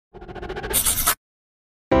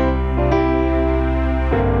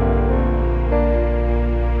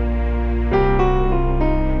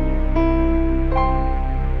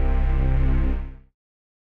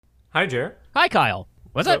Hi, Jer. Hi, Kyle.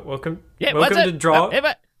 What's up? Welcome. Yeah, welcome what's to draw.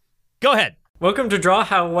 Go ahead. Welcome to draw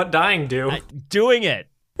how what dying do. Doing it.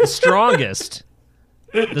 The strongest.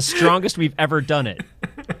 The strongest we've ever done it.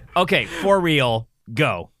 Okay, for real,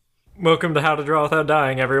 go. Welcome to How to Draw Without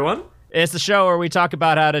Dying, everyone. It's the show where we talk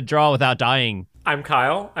about how to draw without dying. I'm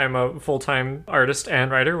Kyle. I'm a full-time artist and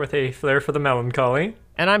writer with a flair for the melancholy.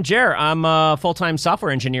 And I'm Jer. I'm a full-time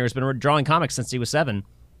software engineer who's been drawing comics since he was 7.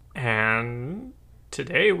 And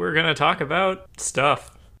today we're going to talk about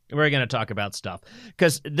stuff. We're going to talk about stuff.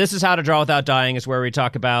 Because this is How to Draw Without Dying, is where we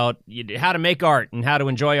talk about how to make art and how to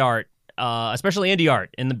enjoy art, especially indie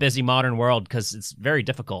art in the busy modern world, because it's very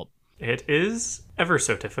difficult. It is ever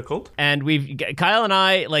so difficult. And Kyle and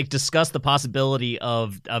I discussed the possibility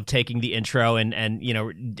of taking the intro and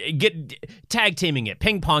get tag teaming it,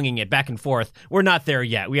 ping ponging it back and forth. We're not there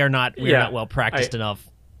yet. We are not well practiced enough.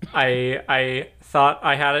 I thought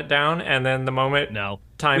I had it down, and then the moment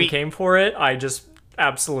time came for it, I just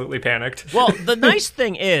absolutely panicked. Well, the nice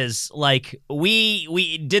thing is,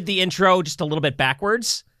 we did the intro just a little bit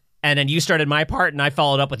backwards, and then you started my part, and I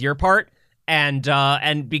followed up with your part. And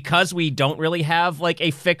because we don't really have a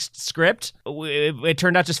fixed script, it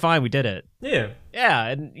turned out just fine. We did it. Yeah. Yeah,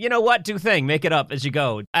 and you know what? Do thing. Make it up as you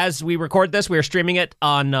go. As we record this, we are streaming it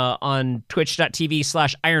on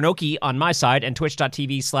twitch.tv/IronOki on my side and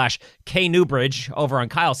twitch.tv/KNewbridge over on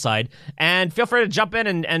Kyle's side. And feel free to jump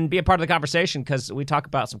in and be a part of the conversation because we talk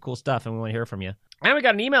about some cool stuff and we want to hear from you. And we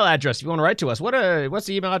got an email address if you want to write to us. What's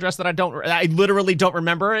the email address that I literally don't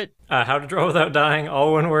remember it? How to Draw Without Dying,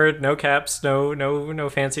 all one word, no caps, no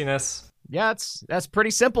fanciness. Yeah, that's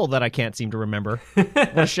pretty simple that I can't seem to remember.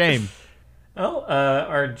 What a shame. Well,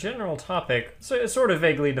 our general topic, so it's sort of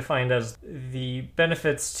vaguely defined as the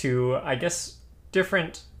benefits to, I guess,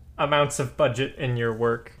 different amounts of budget in your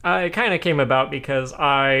work. It kind of came about because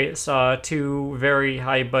I saw 2 very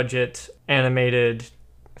high-budget animated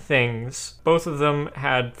things. Both of them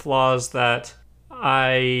had flaws that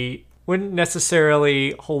I wouldn't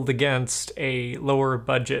necessarily hold against a lower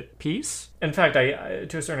budget piece. In fact, I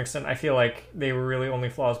to a certain extent, I feel like they were really only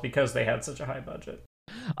flaws because they had such a high budget.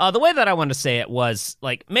 The way that I wanted to say it was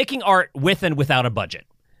making art with and without a budget.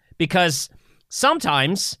 Because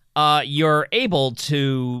sometimes you're able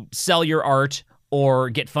to sell your art or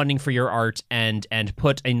get funding for your art and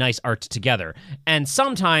put a nice art together. And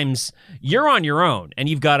sometimes you're on your own and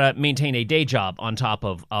you've got to maintain a day job on top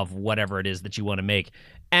of whatever it is that you want to make.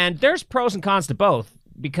 And there's pros and cons to both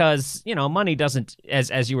because, money doesn't,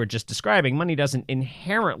 as you were just describing, money doesn't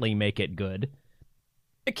inherently make it good.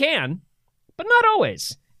 It can, but not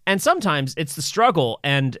always. And sometimes it's the struggle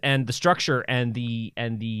and the structure and the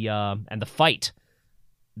fight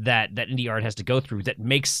that indie art has to go through that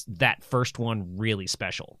makes that first one really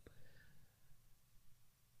special.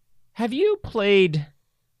 Have you played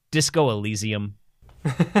Disco Elysium?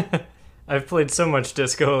 I've played so much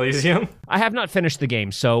Disco Elysium. I have not finished the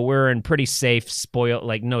game, so we're in pretty safe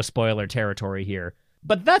no spoiler territory here.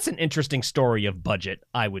 But that's an interesting story of budget,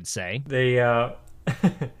 I would say.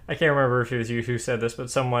 I can't remember if it was you who said this,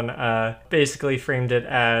 but someone basically framed it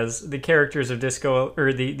as the characters of Disco,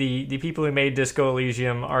 or the people who made Disco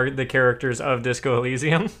Elysium are the characters of Disco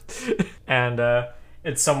Elysium. And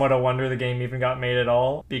it's somewhat a wonder the game even got made at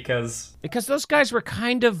all, because those guys were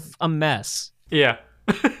kind of a mess. Yeah.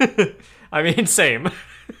 I mean, same.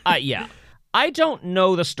 Yeah. I don't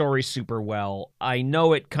know the story super well. I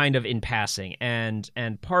know it kind of in passing, and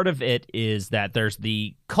part of it is that there's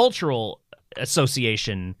the cultural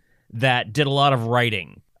association that did a lot of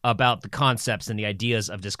writing about the concepts and the ideas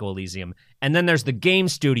of Disco Elysium. And then there's the game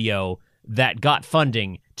studio that got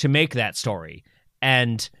funding to make that story.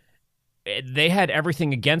 And they had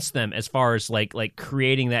everything against them as far as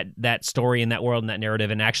creating that story and that world and that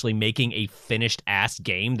narrative and actually making a finished ass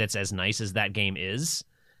game that's as nice as that game is,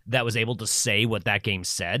 that was able to say what that game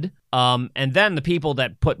said. And then the people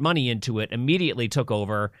that put money into it immediately took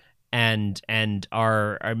over and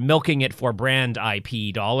are milking it for brand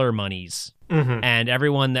IP dollar monies. Mm-hmm. And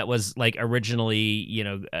everyone that was originally,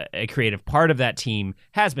 a creative part of that team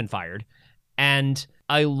has been fired. And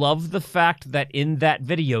I love the fact that in that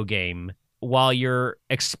video game, while you're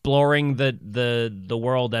exploring the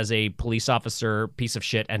world as a police officer, piece of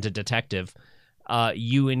shit, and a detective,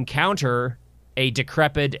 you encounter a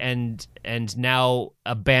decrepit and now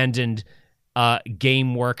abandoned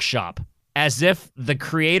game workshop. As if the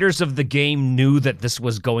creators of the game knew that this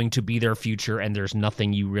was going to be their future and there's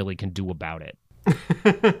nothing you really can do about it.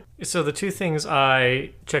 So the 2 things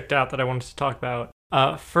I checked out that I wanted to talk about.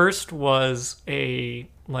 First was a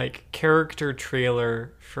character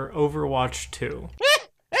trailer for Overwatch 2.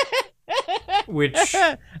 which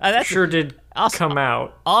That's sure did also, come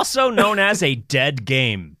out. Also known as a dead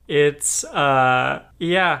game. It's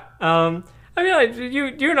yeah. I mean,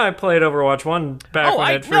 you and I played Overwatch 1 back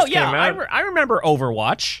when it first came out. I remember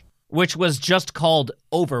Overwatch, which was just called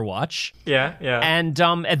Overwatch. Yeah. And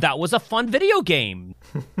that was a fun video game.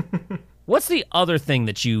 What's the other thing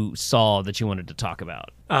that you saw that you wanted to talk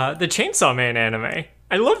about? The Chainsaw Man anime.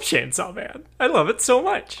 I love Chainsaw Man. I love it so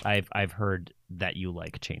much. I've heard that you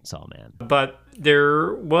like Chainsaw Man. But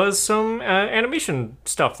there was some animation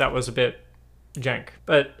stuff that was a bit jank.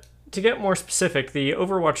 But to get more specific, the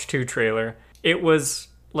Overwatch 2 trailer, it was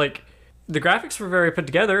like the graphics were very put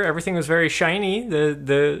together. Everything was very shiny.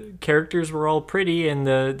 The characters were all pretty and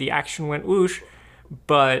the action went whoosh.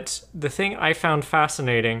 But the thing I found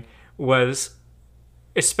fascinating was,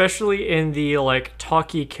 especially in the like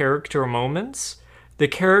talky character moments, the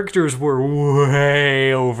characters were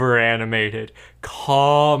way over animated,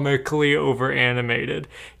 comically over animated.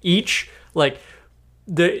 Each like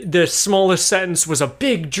the smallest sentence was a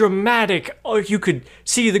big dramatic, you could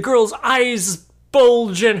see the girl's eyes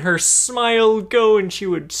bulge and her smile go, and she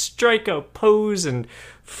would strike a pose and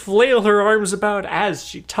flail her arms about as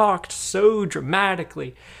she talked so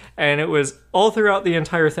dramatically. And it was all throughout the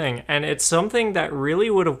entire thing. And it's something that really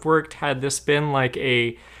would have worked had this been like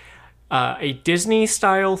a Disney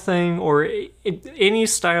style thing, or any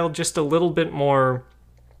style just a little bit more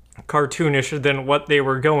cartoonish than what they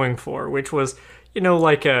were going for, which was,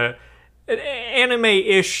 like an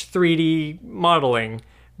anime-ish 3D modeling.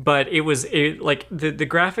 But it was like the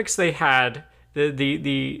graphics they had,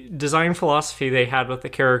 the design philosophy they had with the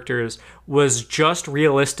characters was just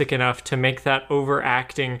realistic enough to make that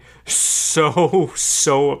overacting so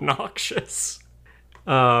obnoxious.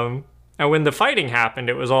 And when the fighting happened,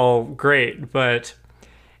 it was all great, but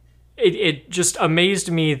it just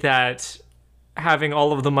amazed me that having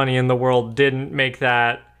all of the money in the world didn't make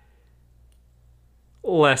that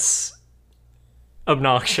less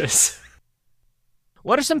obnoxious.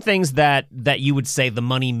 What are some things that you would say the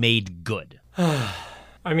money made good?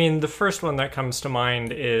 I mean, the first one that comes to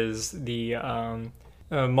mind is the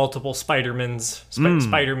multiple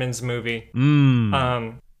Spider-Mans movie,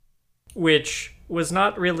 which was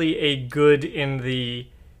not really a good in the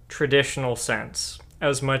traditional sense,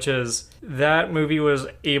 as much as that movie was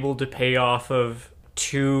able to pay off of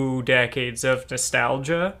 2 decades of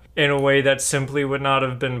nostalgia in a way that simply would not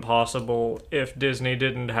have been possible if Disney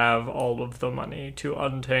didn't have all of the money to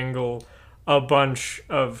untangle a bunch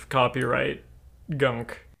of copyright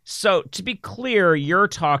gunk. So, to be clear, you're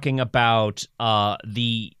talking about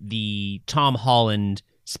the Tom Holland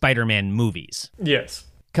Spider-Man movies. Yes.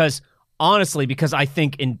 Because I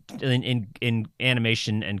think in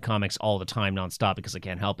animation and comics all the time, nonstop, because I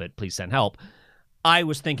can't help it, please send help, I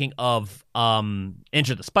was thinking of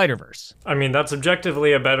Into the Spider-Verse. I mean, that's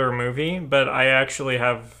objectively a better movie, but I actually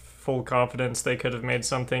have full confidence they could have made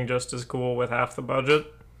something just as cool with half the budget.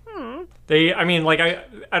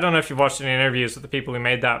 I don't know if you've watched any interviews with the people who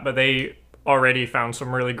made that, but they already found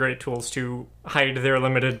some really great tools to hide their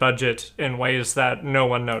limited budget in ways that no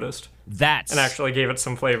one noticed. And actually gave it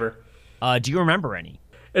some flavor. Do you remember any?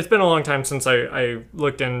 It's been a long time since I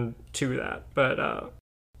looked into that, but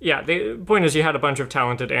yeah, the point is you had a bunch of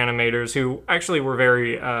talented animators who actually were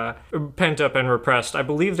very pent up and repressed. I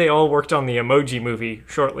believe they all worked on the Emoji Movie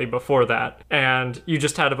shortly before that. And you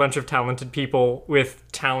just had a bunch of talented people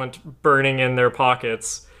with talent burning in their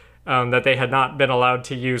pockets that they had not been allowed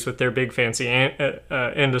to use with their big fancy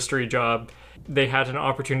industry job. They had an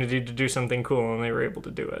opportunity to do something cool and they were able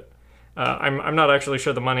to do it. I'm not actually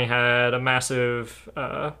sure the money had a massive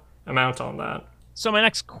amount on that. So my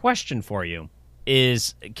next question for you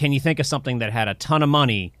is, can you think of something that had a ton of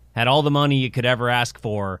money, had all the money you could ever ask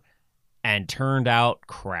for, and turned out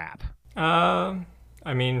crap? I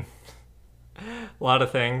mean, a lot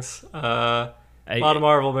of things. A lot of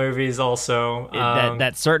Marvel movies also.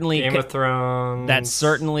 That certainly Game of Thrones. That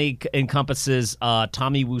certainly encompasses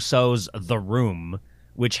Tommy Wiseau's The Room,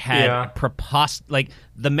 which had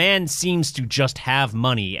the man seems to just have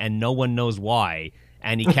money and no one knows why,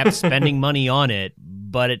 and he kept spending money on it,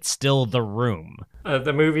 but it's still The Room.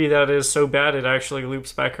 The movie that is so bad it actually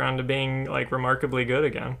loops back around to being like remarkably good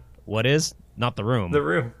again. What is? Not The Room. The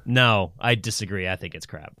Room. No, I disagree. I think it's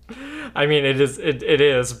crap. I mean, it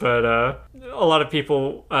is, but a lot of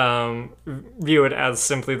people view it as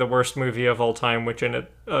simply the worst movie of all time, which in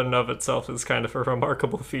and of itself is kind of a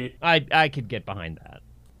remarkable feat. I could get behind that.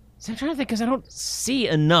 So I'm trying to think, because I don't see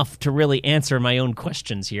enough to really answer my own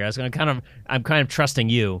questions here. I'm kind of trusting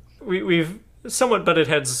you. We've somewhat butted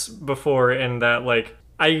heads before in that, like,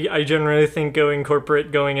 I generally think going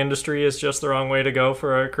corporate, going industry is just the wrong way to go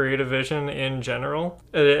for a creative vision in general,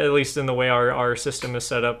 at least in the way our system is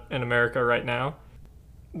set up in America right now.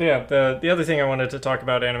 But yeah, the other thing I wanted to talk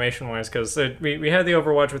about animation-wise, because we had the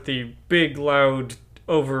Overwatch with the big, loud,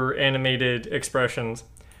 over-animated expressions,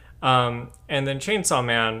 and then Chainsaw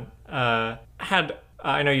Man had...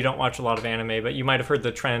 I know you don't watch a lot of anime, but you might have heard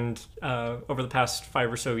the trend over the past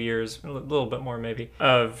 5 or so years, a little bit more maybe,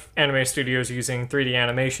 of anime studios using 3D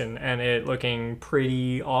animation and it looking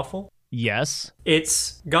pretty awful. Yes.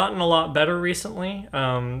 It's gotten a lot better recently.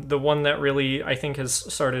 The one that really, I think, has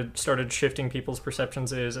started shifting people's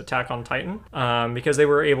perceptions is Attack on Titan, because they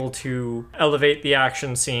were able to elevate the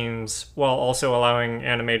action scenes while also allowing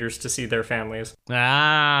animators to see their families.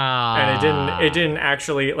 And it didn't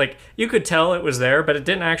actually, like, you could tell it was there, but it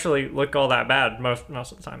didn't actually look all that bad most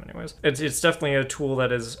of the time anyways. It's definitely a tool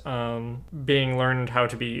that is being learned how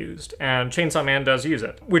to be used, and Chainsaw Man does use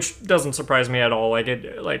it, which doesn't surprise me at all.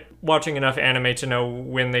 Like watching enough anime to know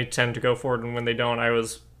when they tend to go forward and when they don't, I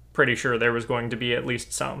was pretty sure there was going to be at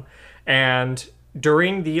least some. And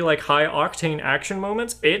during the like high octane action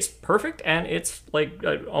moments, it's perfect and it's like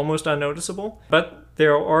almost unnoticeable. But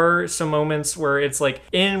there are some moments where it's like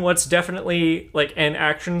in what's definitely like an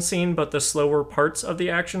action scene, but the slower parts of the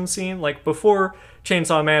action scene, like before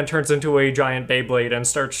Chainsaw Man turns into a giant Beyblade and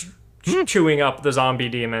starts chewing up the zombie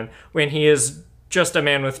demon, when he is just a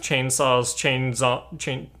man with chainsaws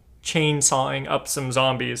chainsawing up some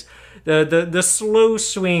zombies. The slow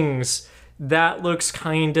swings, that looks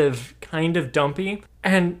kind of dumpy,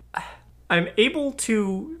 and I'm able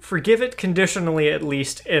to forgive it conditionally, at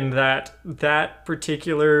least in that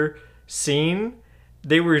particular scene.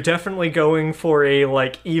 They were definitely going for a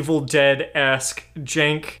like Evil Dead-esque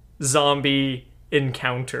jank zombie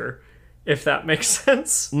encounter, if that makes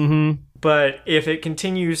sense. Mm-hmm. But if it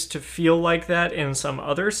continues to feel like that in some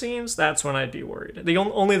other scenes, that's when I'd be worried.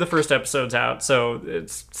 Only the first episode's out, so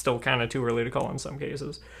it's still kind of too early to call in some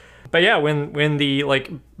cases. But yeah, when the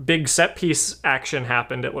like big set piece action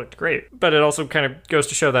happened, it looked great. But it also kind of goes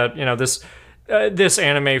to show that, you know, this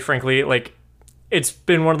anime, frankly, like, it's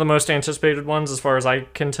been one of the most anticipated ones as far as I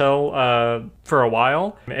can tell for a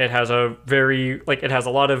while. It has it has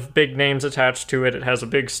a lot of big names attached to it. It has a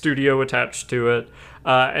big studio attached to it.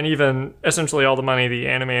 And even essentially all the money the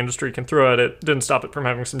anime industry can throw at it didn't stop it from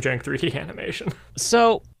having some jank 3D animation.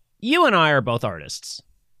 So you and I are both artists,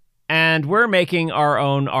 and we're making our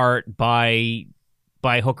own art by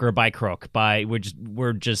hook or by crook.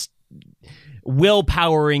 We're just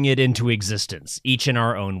willpowering it into existence, each in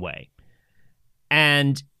our own way.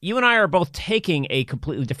 And you and I are both taking a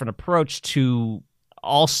completely different approach to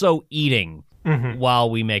also eating while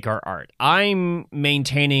we make our art. I'm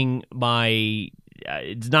maintaining my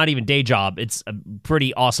it's not even day job, it's a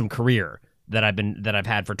pretty awesome career that I've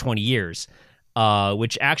had for 20 years,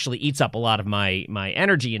 which actually eats up a lot of my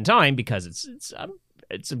energy and time, because it's a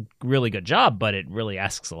really good job, but it really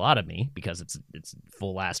asks a lot of me because it's a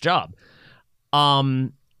full ass job.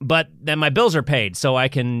 But then my bills are paid, so I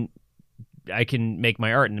can make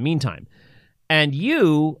my art in the meantime. And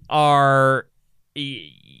you are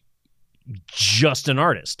just an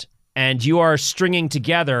artist, and you are stringing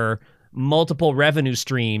together multiple revenue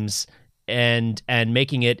streams and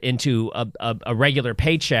making it into a regular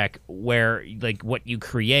paycheck where like what you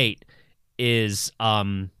create is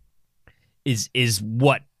what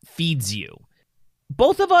feeds you.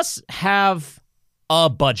 Both of us have a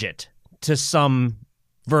budget to some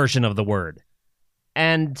version of the word,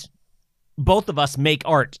 and both of us make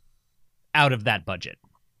art out of that budget.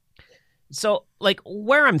 So, like,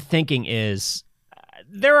 where I'm thinking is,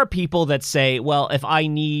 there are people that say, well, if I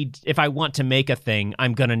want to make a thing,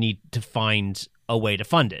 I'm going to need to find a way to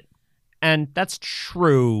fund it. And that's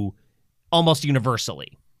true almost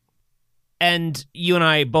universally. And you and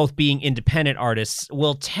I, both being independent artists,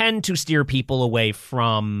 will tend to steer people away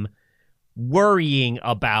from worrying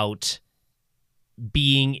about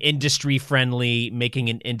being industry friendly, making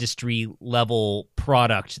an industry level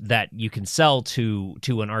product that you can sell to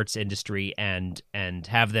an arts industry and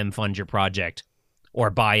have them fund your project or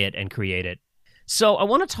buy it and create it. So I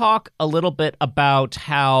want to talk a little bit about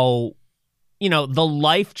how, you know, the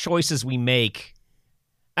life choices we make.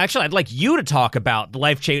 Actually, I'd like you to talk about the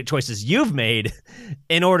life choices you've made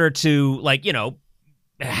in order to, like, you know,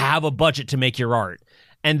 have a budget to make your art.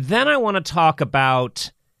 And then I want to talk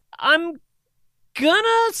about, I'm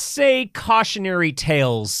gonna say, cautionary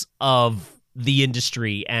tales of the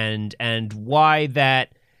industry and why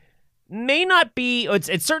that may not be,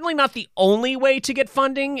 it's certainly not the only way to get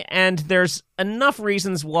funding, and there's enough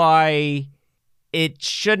reasons why it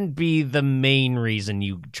shouldn't be the main reason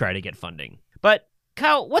you try to get funding. But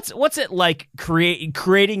Kyle, what's it like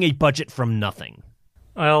creating a budget from nothing?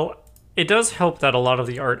 Well, it does help that a lot of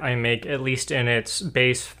the art I make, at least in its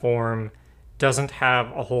base form, doesn't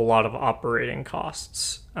have a whole lot of operating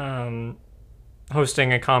costs. Hosting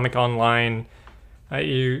a comic online,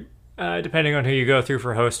 you depending on who you go through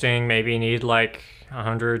for hosting, maybe need like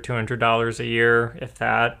 $100-$200 a year, if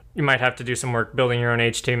that. You might have to do some work building your own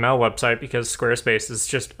HTML website because Squarespace is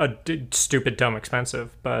just stupid dumb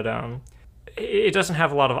expensive. But it doesn't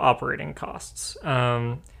have a lot of operating costs.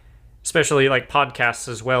 Especially like podcasts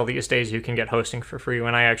as well. These days you can get hosting for free.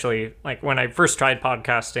 When I first tried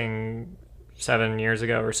podcasting 7 years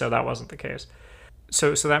ago or so, that wasn't the case.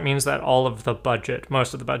 So that means that all of the budget,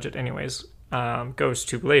 most of the budget anyways, goes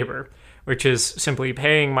to labor, which is simply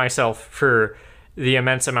paying myself for the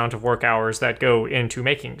immense amount of work hours that go into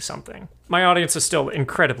making something. My audience is still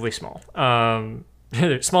incredibly small.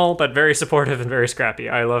 Small, but very supportive and very scrappy.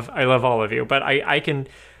 I love all of you, but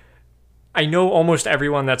I know almost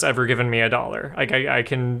everyone that's ever given me $1. Like I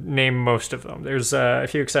can name most of them. There's a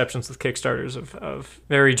few exceptions with Kickstarters of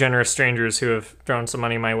very generous strangers who have thrown some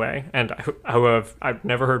money my way and who I've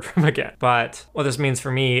never heard from again. But what this means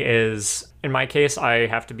for me is, in my case, I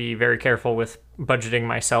have to be very careful with budgeting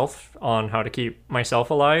myself on how to keep myself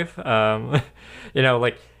alive.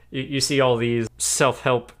 Like you see all these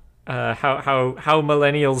self-help how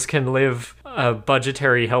millennials can live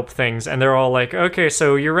budgetary help things, and they're all like, okay,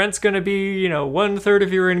 so your rent's gonna be 1/3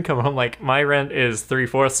 of your income. I'm like, my rent is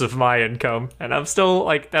 3/4 of my income, and I'm still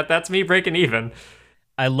like that's me breaking even.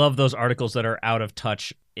 I love those articles that are out of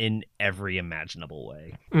touch in every imaginable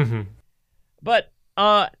way. Mm-hmm. But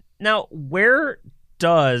now where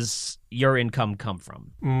does your income come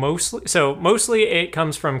from? Mostly it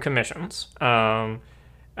comes from commissions.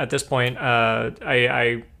 At this point,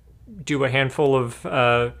 I do a handful of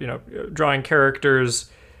drawing characters,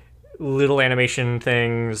 little animation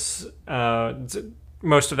things.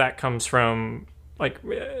 Most of that comes from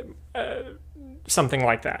something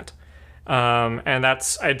like that, and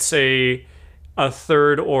that's, I'd say, a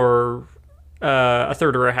third or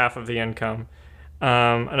a half of the income.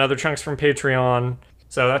 Another chunk's from Patreon,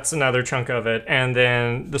 so that's another chunk of it, and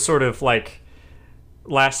then the sort of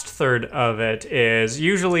last third of it is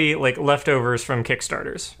usually leftovers from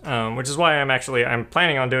Kickstarters, which is why I'm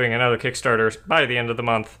planning on doing another Kickstarter by the end of the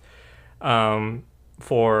month,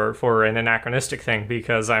 for an anachronistic thing,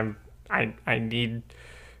 because I need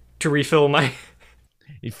to refill my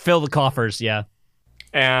you fill the coffers, yeah.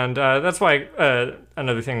 And that's why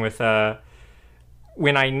another thing with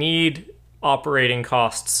when I need operating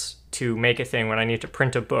costs to make a thing, when I need to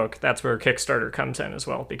print a book, that's where Kickstarter comes in as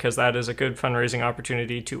well, because that is a good fundraising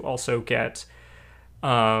opportunity to also get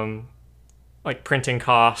printing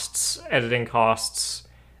costs, editing costs,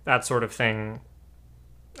 that sort of thing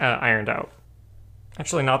ironed out.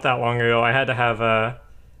 Actually, not that long ago, I had to have a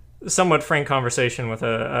somewhat frank conversation with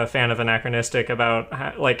a fan of Anachronistic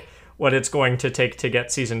about what it's going to take to get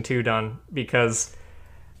season 2 done, because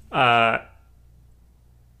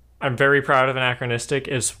I'm very proud of Anachronistic.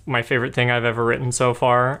 It's my favorite thing I've ever written so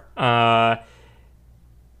far.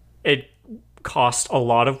 It cost a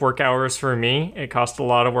lot of work hours for me. It cost a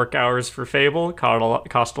lot of work hours for Fable. It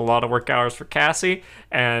cost a lot of work hours for Cassie.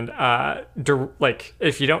 And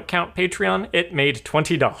if you don't count Patreon, it made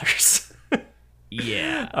 $20.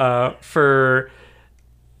 Yeah. For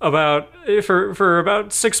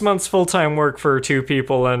about 6 months full-time work for 2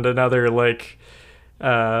 people, and another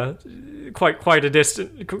quite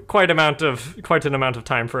an amount of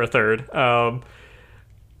time for a third.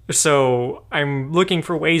 So I'm looking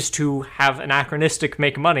for ways to have Anachronistic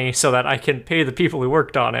make money so that I can pay the people who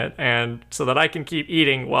worked on it, and so that I can keep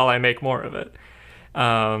eating while I make more of it.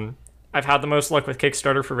 I've had the most luck with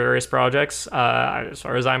Kickstarter for various projects. As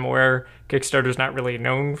far as I'm aware, Kickstarter's not really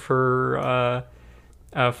known for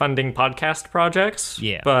funding podcast projects.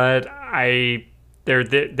 Yeah. But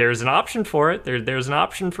there's an option for it. There's an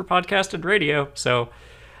option for podcast and radio. So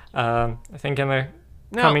I think in the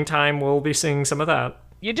coming time we'll be seeing some of that.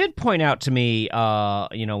 You did point out to me,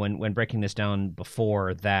 when breaking this down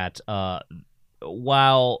before, that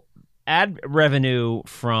while ad revenue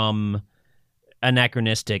from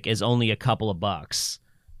Anachronistic is only a couple of bucks,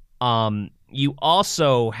 you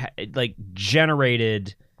also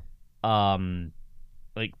generated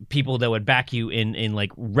people that would back you in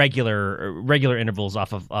regular intervals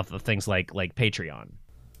off of things like Patreon.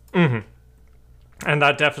 Mm-hmm. And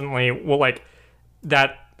that definitely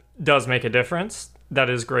that does make a difference. That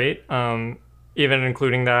is great. Even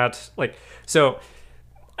including that, so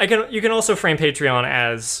you can also frame Patreon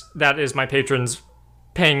as that is my patrons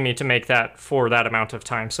paying me to make that for that amount of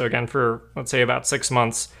time. So again, for let's say about 6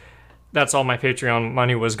 months, that's all my Patreon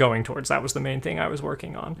money was going towards. That was the main thing I was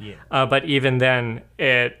working on. Yeah. But even then,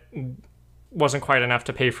 it wasn't quite enough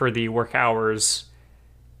to pay for the work hours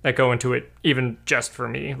that go into it, even just for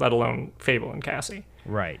me, let alone Fable and Cassie.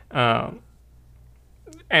 Right.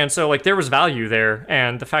 And so, like, there was value there,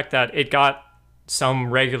 and the fact that it got some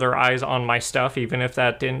regular eyes on my stuff, even if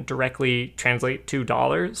that didn't directly translate to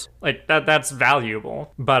dollars, like, that's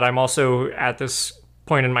valuable. But I'm also at this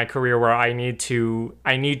point in my career where I need to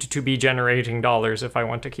be generating dollars if I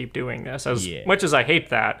want to keep doing this. As much as I hate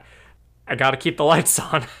that, I got to keep the lights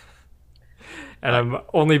on. And I'm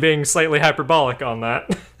only being slightly hyperbolic on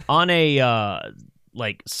that. On a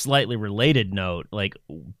like slightly related note, like,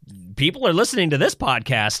 people are listening to this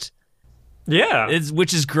podcast. Yeah.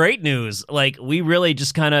 Which is great news. Like, we really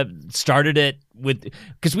just kind of started it with,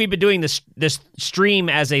 because we've been doing this stream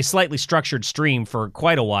as a slightly structured stream for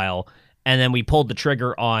quite a while, and then we pulled the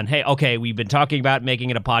trigger on, hey, okay, we've been talking about making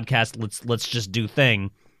it a podcast. Let's just do thing.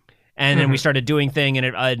 And then we started doing thing,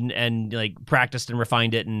 and like practiced and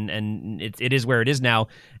refined it, and it is where it is now,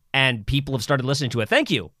 and people have started listening to it. Thank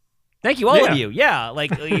you all of you. Yeah, like,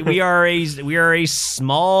 we are a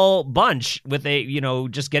small bunch with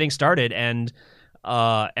just getting started, and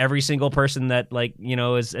every single person that, like,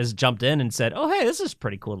 has jumped in and said, oh, hey, this is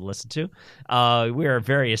pretty cool to listen to. We are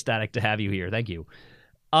very ecstatic to have you here. Thank you.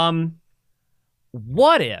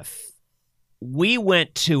 What if we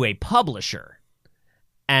went to a publisher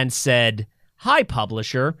and said, hi,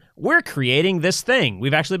 publisher, we're creating this thing.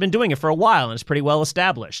 We've actually been doing it for a while, and it's pretty well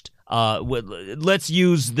established. Let's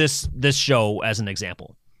use this show as an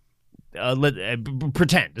example.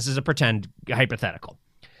 Pretend. This is a pretend hypothetical.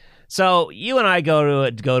 So you and I go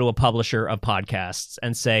to a publisher of podcasts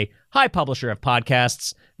and say, hi, publisher of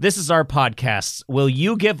podcasts, this is our podcast. Will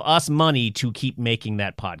you give us money to keep making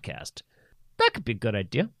that podcast? That could be a good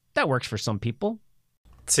idea. That works for some people.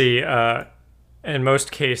 See, in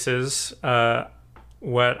most cases,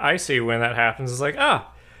 what I see when that happens is like,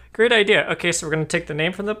 great idea. Okay, so we're going to take the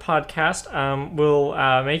name from the podcast.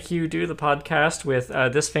 We'll make you do the podcast with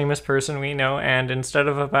this famous person we know, and instead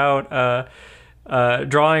of about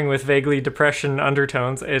drawing with vaguely depression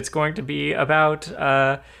undertones, it's going to be about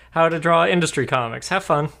how to draw industry comics. Have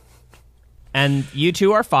fun. And you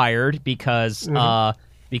two are fired because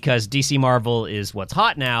DC Marvel is what's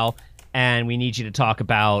hot now, and we need you to talk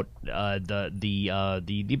about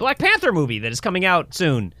the Black Panther movie that is coming out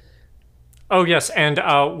soon. Oh, yes, and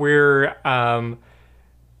we're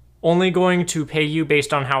only going to pay you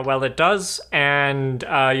based on how well it does, and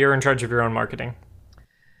you're in charge of your own marketing.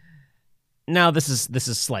 Now, this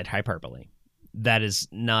is slight hyperbole. That is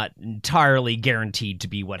not entirely guaranteed to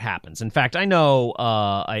be what happens. In fact, I know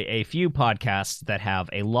a few podcasts that have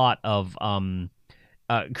a lot of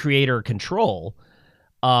creator control,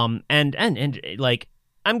 and like,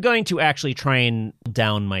 I'm going to actually try and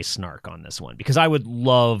down my snark on this one, because I would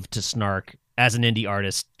love to snark as an indie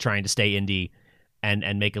artist trying to stay indie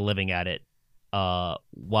and make a living at it.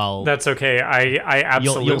 While that's okay, I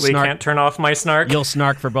absolutely can't turn off my snark. You'll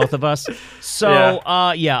snark for both of us. So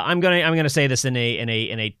I'm gonna say this in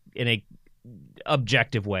a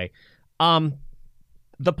objective way. The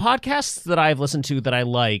podcasts that I've listened to that I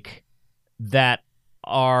like that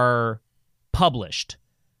are published,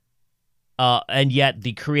 and yet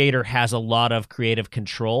the creator has a lot of creative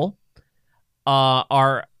control,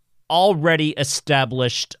 are already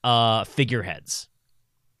established figureheads.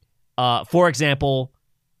 For example,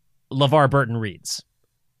 LeVar Burton reads.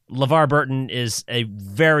 LeVar Burton is a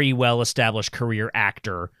very well-established career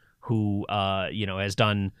actor who, has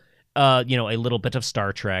done, a little bit of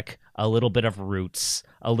Star Trek, a little bit of Roots,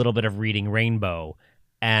 a little bit of Reading Rainbow,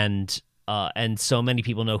 and so many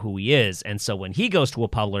people know who he is. And so when he goes to a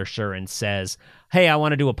publisher and says, hey, I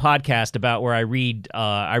want to do a podcast about where I read,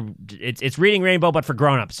 it's Reading Rainbow, but for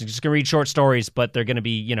grown-ups. You're just going to read short stories, but they're going to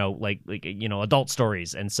be, adult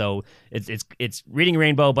stories. And so it's Reading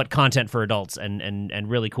Rainbow, but content for adults and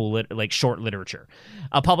really cool, short literature.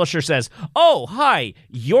 A publisher says, oh, hi,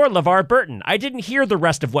 you're LeVar Burton. I didn't hear the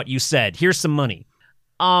rest of what you said. Here's some money.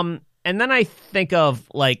 And then I think of,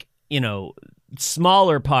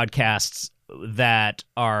 smaller podcasts that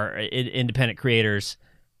are independent creators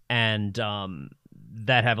and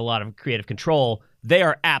that have a lot of creative control. They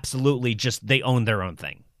are absolutely they own their own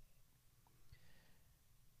thing.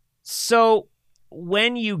 So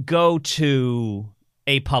when you go to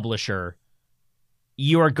a publisher,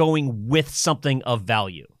 you are going with something of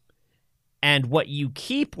value. And what you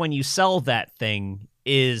keep when you sell that thing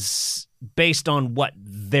is based on what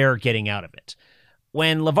they're getting out of it.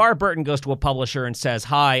 When LeVar Burton goes to a publisher and says,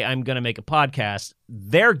 hi, I'm going to make a podcast,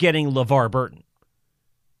 they're getting LeVar Burton.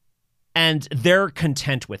 and they're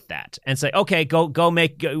content with that and say, okay, go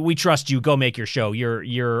make, we trust you, go make your show.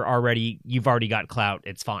 You've already got clout.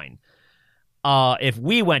 It's fine. If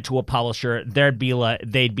we went to a publisher, they'd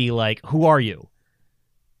be like, who are you?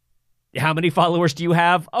 How many followers do you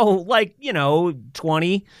have? Oh,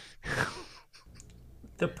 20.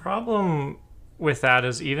 The problem with that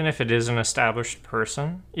is, even if it is an established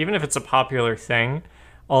person, even if it's a popular thing,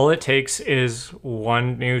 all it takes is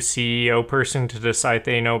one new CEO person to decide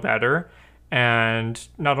they know better. And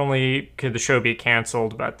not only could the show be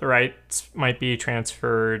canceled, but the rights might be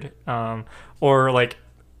transferred, or like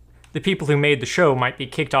the people who made the show might be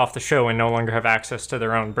kicked off the show and no longer have access to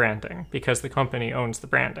their own branding because the company owns the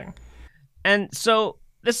branding. And so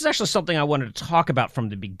this is actually something I wanted to talk about from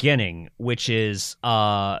the beginning, which is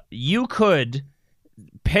you could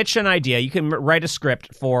pitch an idea. You can write a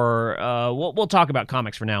script for, we'll talk about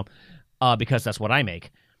comics for now, because that's what I make.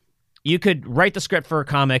 You could write the script for a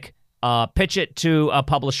comic, pitch it to a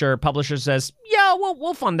publisher. Publisher says, yeah,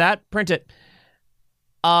 we'll fund that, print it.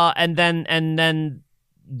 And then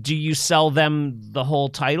do you sell them the whole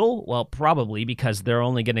title? Well, probably, because they're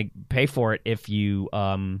only going to pay for it if you,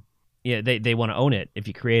 they want to own it if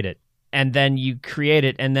you create it. And then you create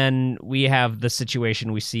it, and then we have the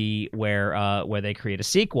situation we see where they create a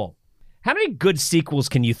sequel. How many good sequels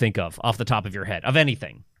can you think of off the top of your head, of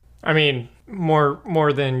anything? I mean,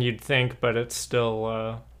 more than you'd think, but it's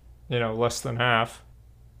still, less than half.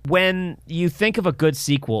 When you think of a good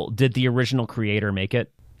sequel, did the original creator make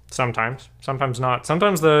it? Sometimes not.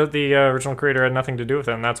 Sometimes the original creator had nothing to do with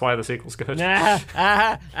it, and that's why the sequel's good.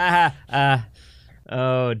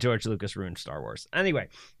 Oh, George Lucas ruined Star Wars. Anyway,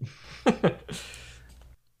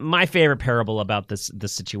 my favorite parable about this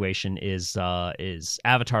situation is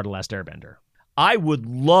Avatar: The Last Airbender. I would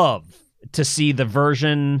love to see the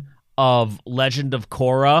version of Legend of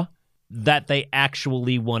Korra that they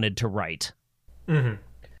actually wanted to write. Mm-hmm.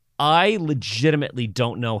 I legitimately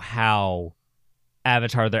don't know how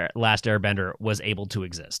Avatar: The Last Airbender was able to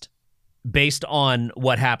exist based on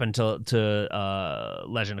what happened to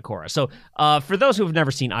Legend of Korra. So for those who have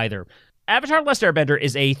never seen either, Avatar: The Last Airbender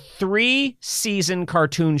is a 3-season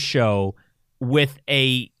cartoon show with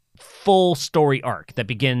a full story arc that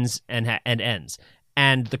begins and ends.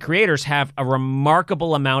 And the creators have a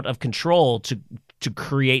remarkable amount of control to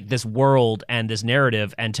create this world and this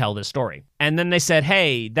narrative and tell this story. And then they said,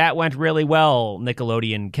 hey, that went really well,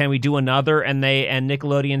 Nickelodeon. Can we do another? And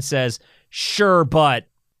Nickelodeon says, sure, but...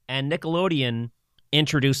 And Nickelodeon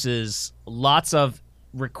introduces lots of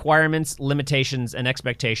requirements, limitations, and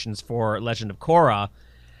expectations for Legend of Korra.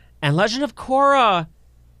 And Legend of Korra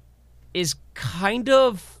is kind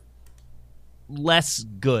of less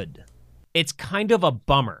good. It's kind of a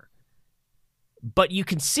bummer. But you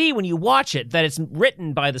can see when you watch it that it's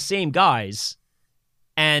written by the same guys,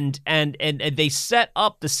 and they set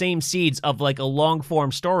up the same seeds of like a long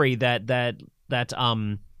form story that Avatar: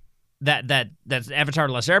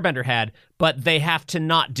 The Last Airbender had, but they have to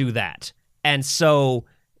not do that. And so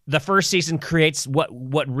the first season creates what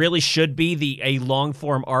really should be a long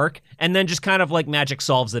form arc, and then just kind of like magic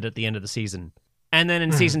solves it at the end of the season. And then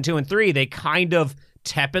in season 2 and 3, they kind of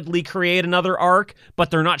tepidly create another arc, but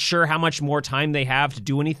they're not sure how much more time they have to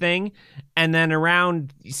do anything. And then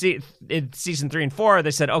around in season 3 and 4,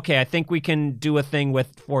 they said, okay, I think we can do a thing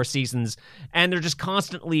with 4 seasons. And they're just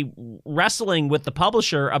constantly wrestling with the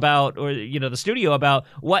publisher about, or the studio about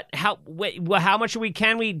how much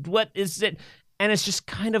what is it? And it's just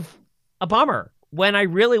kind of a bummer when I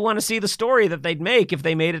really want to see the story that they'd make if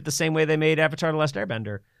they made it the same way they made Avatar: The Last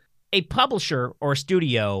Airbender. A publisher or a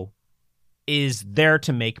studio is there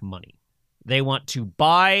to make money. They want to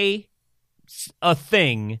buy a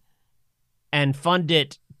thing and fund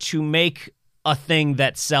it to make a thing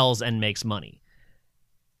that sells and makes money.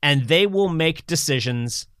 And they will make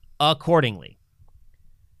decisions accordingly.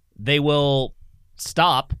 They will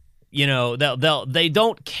stop, they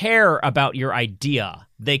don't care about your idea.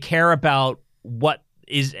 They care about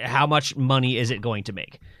how much money is it going to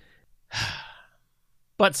make.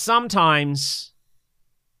 But sometimes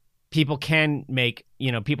people can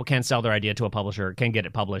sell their idea to a publisher, can get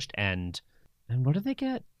it published, and what do they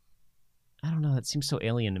get? I don't know. That seems so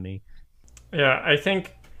alien to me. Yeah, I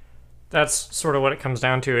think that's sort of what it comes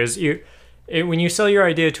down to is when you sell your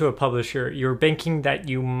idea to a publisher, you're banking that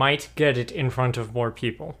you might get it in front of more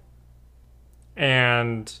people.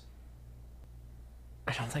 And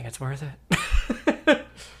I don't think it's worth it.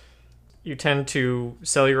 You tend to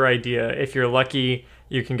sell your idea. If you're lucky,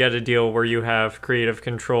 you can get a deal where you have creative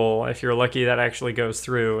control. If you're lucky, that actually goes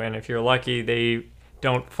through. And if you're lucky, they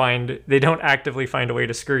don't actively find a way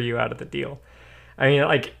to screw you out of the deal. I mean,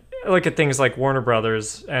 like, look at things like Warner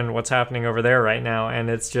Brothers and what's happening over there right now, and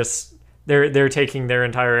it's just they're taking their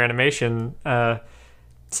entire animation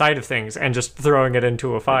side of things and just throwing it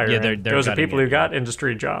into a fire. Yeah, And those are people who got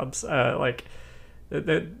industry jobs. Those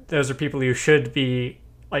are people who should be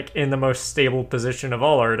like in the most stable position of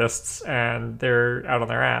all artists, and they're out on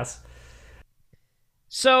their ass.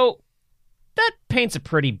 So that paints a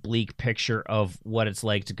pretty bleak picture of what it's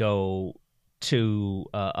like to go to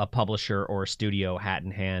a publisher or a studio hat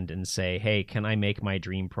in hand and say, hey, can I make my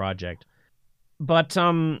dream project? But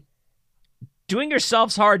doing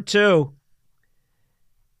yourselves hard too.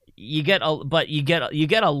 You get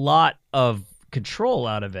a lot of control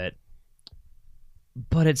out of it,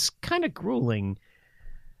 but it's kind of grueling.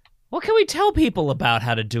 What can we tell people about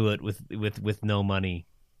how to do it with no money?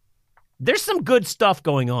 There's some good stuff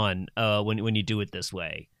going on when you do it this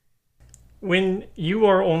way. When you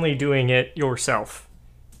are only doing it yourself,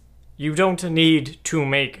 you don't need to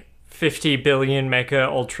make 50 billion mega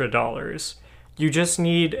ultra dollars. You just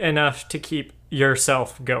need enough to keep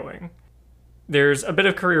yourself going. There's a bit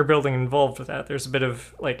of career building involved with that. There's a bit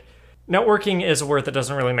of, like, networking is a word that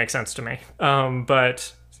doesn't really make sense to me.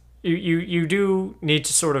 But you do need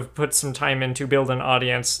to sort of put some time in to build an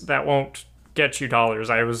audience that won't get you dollars.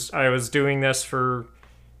 I was doing this for,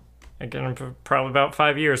 again, probably about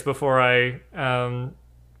 5 years before I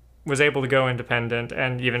was able to go independent,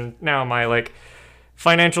 and even now my like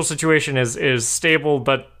financial situation is stable,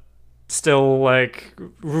 but still like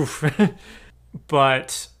oof.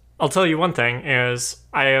 But I'll tell you one thing is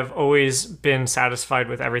I have always been satisfied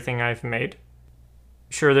with everything I've made.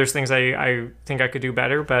 Sure, there's things I think I could do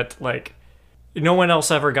better, but like no one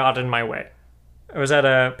else ever got in my way. I was at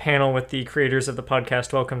a panel with the creators of the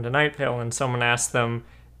podcast Welcome to Night Vale, and someone asked them,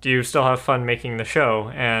 do you still have fun making the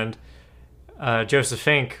show? And Joseph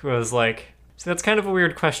Fink was like, so that's kind of a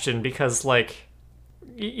weird question because, like,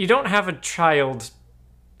 you don't have a child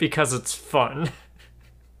because it's fun.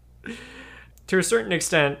 To a certain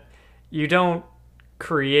extent, you don't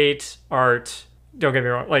create art. Don't get me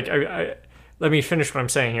wrong. Like, let me finish what I'm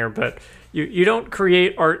saying here, but you don't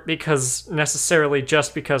create art because necessarily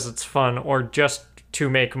just because it's fun or just to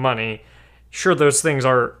make money. Sure, those things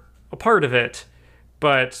are a part of it,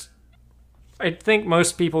 but I think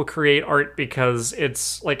most people create art because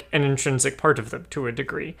it's like an intrinsic part of them to a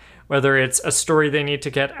degree. Whether it's a story they need to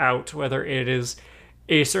get out, whether it is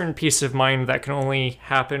a certain peace of mind that can only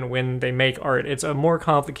happen when they make art. It's a more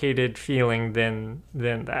complicated feeling than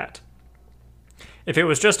that. If it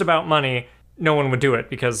was just about money, no one would do it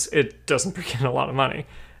because it doesn't bring in a lot of money.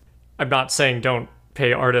 I'm not saying don't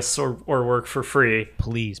pay artists or work for free.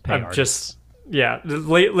 Please pay artists.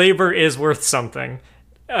 Labor is worth something.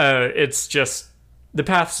 It's just the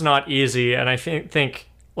path's not easy, and I think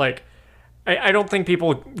like I don't think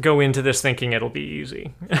people go into this thinking it'll be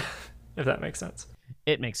easy. If that makes sense.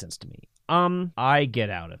 It makes sense to me. I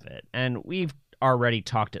get out of it, and we've already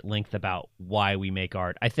talked at length about why we make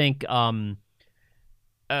art. I think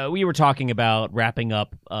we were talking about wrapping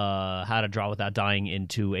up How to Draw Without Dying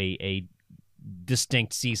into a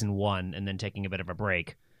distinct season 1 and then taking a bit of a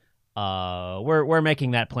break. We're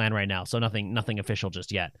making that plan right now, so nothing official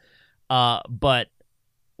just yet. But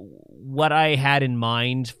what I had in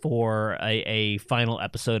mind for a final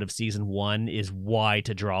episode of season 1 is why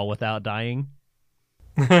to draw without dying.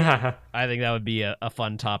 I think that would be a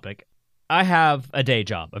fun topic. I have a day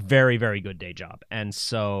job, a very, very good day job. And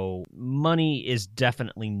so money is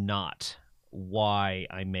definitely not why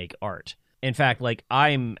I make art. In fact, like,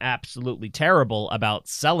 I'm absolutely terrible about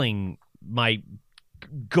selling my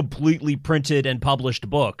completely printed and published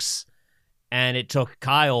books. And it took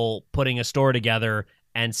Kyle putting a store together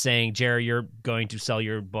and saying, Jerry, you're going to sell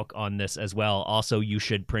your book on this as well. Also, you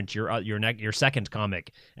should print your second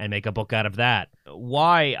comic and make a book out of that.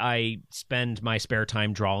 Why I spend my spare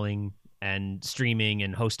time drawing and streaming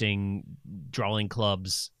and hosting drawing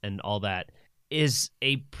clubs and all that is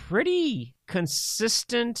a pretty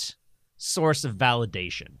consistent source of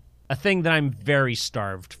validation, a thing that I'm very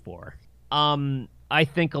starved for. I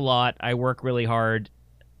think a lot, I work really hard,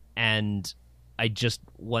 and I just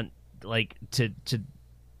want like to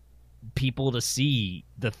people to see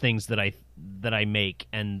the things that I make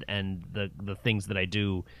and the things that I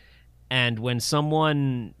do. And when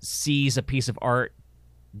someone sees a piece of art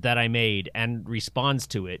that I made and responds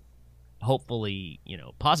to it, hopefully,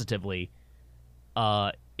 positively,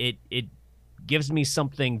 it gives me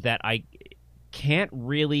something that I can't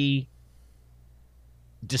really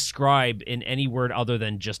describe in any word other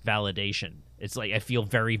than just validation. It's like I feel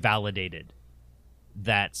very validated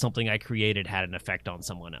that something I created had an effect on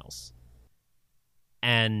someone else.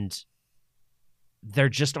 And there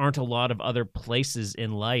just aren't a lot of other places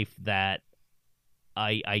in life that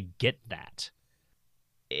I get that.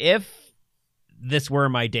 If this were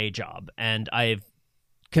my day job, and I've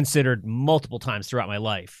considered multiple times throughout my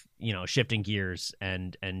life, shifting gears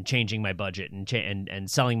and changing my budget and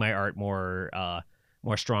selling my art more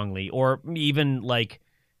strongly, or even like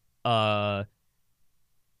I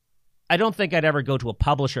don't think I'd ever go to a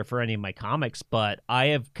publisher for any of my comics, but I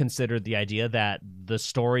have considered the idea that the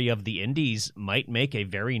story of the indies might make a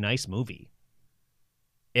very nice movie.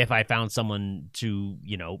 If I found someone to,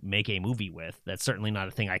 make a movie with. That's certainly not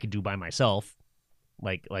a thing I could do by myself,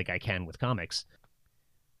 like I can with comics.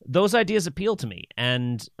 Those ideas appeal to me,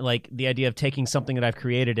 and like the idea of taking something that I've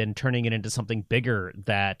created and turning it into something bigger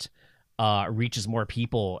that reaches more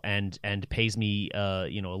people and pays me a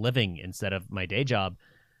living instead of my day job.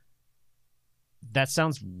 That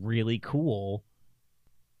sounds really cool,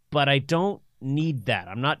 but I don't need that.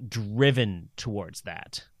 I'm not driven towards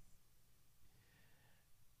that.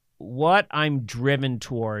 What I'm driven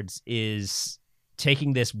towards is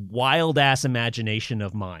taking this wild-ass imagination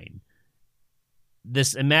of mine.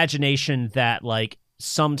 This imagination that, like,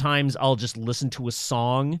 sometimes I'll just listen to a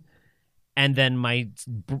song and then my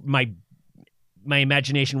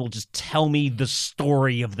imagination will just tell me the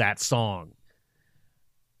story of that song.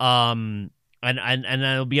 And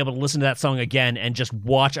I'll be able to listen to that song again and just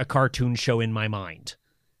watch a cartoon show in my mind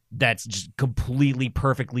that's just completely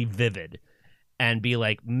perfectly vivid. And be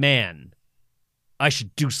like, man, I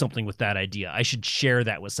should do something with that idea. I should share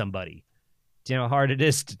that with somebody. Do you know how hard it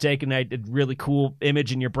is to take a really cool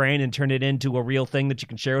image in your brain and turn it into a real thing that you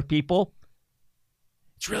can share with people?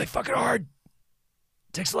 It's really fucking hard.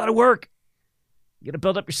 It takes a lot of work. You got to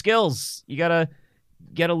build up your skills. You got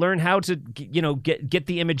to learn how to get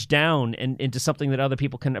the image down and into something that other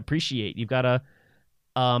people can appreciate. You got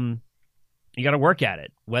to work at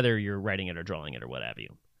it, whether you're writing it or drawing it or what have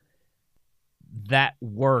you. That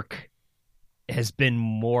work has been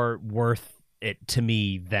more worth it to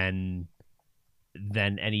me than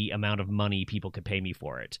any amount of money people could pay me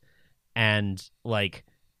for it. And like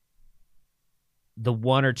the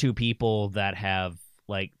one or two people that have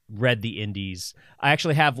like read the indies, I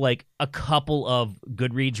actually have like a couple of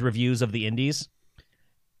Goodreads reviews of the indies,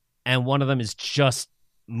 and one of them is just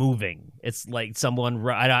moving. It's like someone,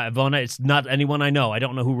 it's not anyone I know. I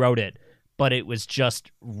don't know who wrote it. But it was just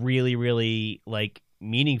really, really like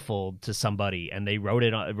meaningful to somebody, and they wrote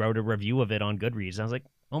a review of it on Goodreads. And I was like,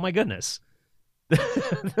 oh my goodness,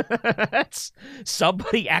 that's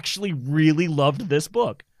somebody actually really loved this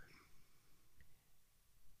book.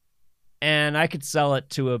 And I could sell it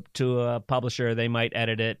to a publisher. They might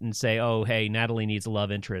edit it and say, oh hey, Natalie needs a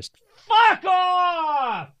love interest. Fuck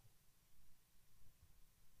off.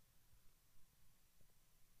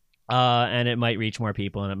 And it might reach more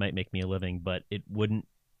people and it might make me a living, but it wouldn't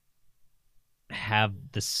have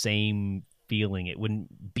the same feeling. It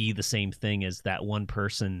wouldn't be the same thing as that one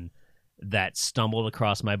person that stumbled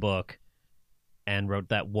across my book and wrote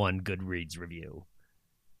that one Goodreads review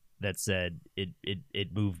that said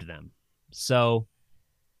it moved them. So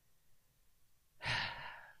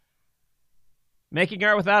making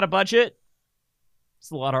art without a budget,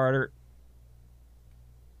 it's a lot harder.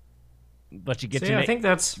 But you get I think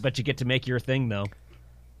that's. But you get to make your thing, though.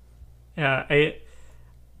 Yeah, I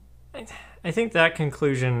think that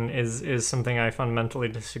conclusion is something I fundamentally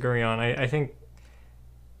disagree on. I think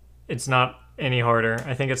it's not any harder.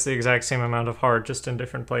 I think it's the exact same amount of hard, just in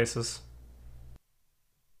different places.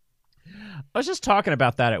 I was just talking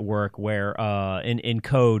about that at work, where in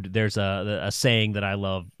code there's a saying that I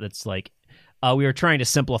love that's like, we were trying to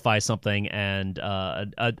simplify something, and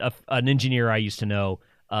an engineer I used to know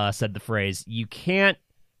said the phrase, you can't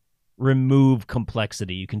remove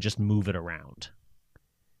complexity, you can just move it around.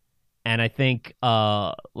 And I think,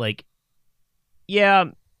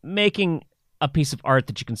 making a piece of art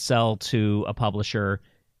that you can sell to a publisher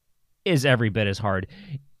is every bit as hard.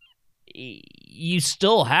 You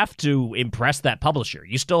still have to impress that publisher.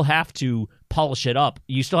 You still have to polish it up.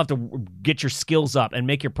 You still have to get your skills up and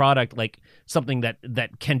make your product like something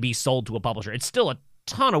that can be sold to a publisher. It's still a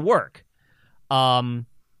ton of work.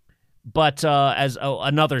 But as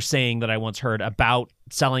another saying that I once heard about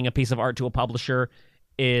selling a piece of art to a publisher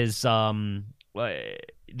is the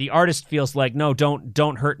artist feels like, no,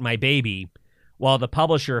 don't hurt my baby, while the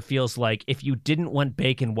publisher feels like, if you didn't want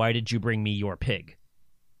bacon, why did you bring me your pig?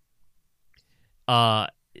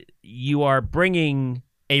 You are bringing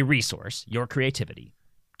a resource, your creativity,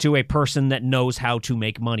 to a person that knows how to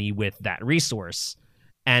make money with that resource,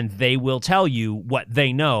 and they will tell you what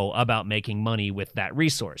they know about making money with that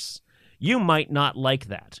resource. You might not like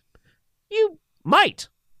that. You might.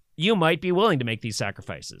 you might be willing to make these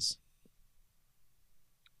sacrifices.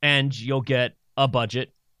 And you'll get a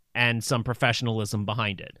budget and some professionalism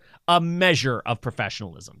behind it. A measure of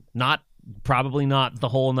professionalism. Probably not the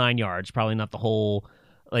whole 9 yards, probably not the whole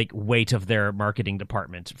weight of their marketing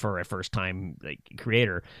department for a first-time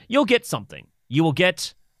creator. You'll get something. You will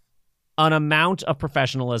get an amount of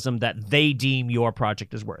professionalism that they deem your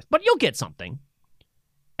project is worth. But you'll get something.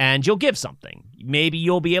 And you'll give something. Maybe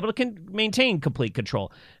you'll be able to maintain complete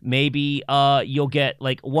control. Maybe you'll get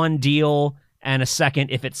one deal and a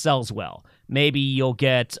second if it sells well. Maybe you'll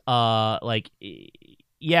get we'll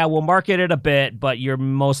market it a bit, but you're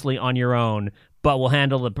mostly on your own. But we'll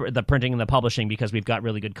handle the printing and the publishing because we've got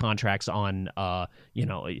really good contracts on on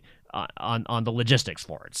the logistics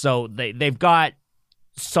for it. So they've got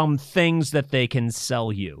some things that they can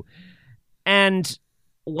sell you. And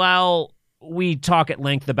while we talk at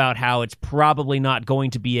length about how it's probably not going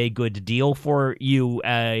to be a good deal for you,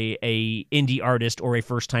 a indie artist or a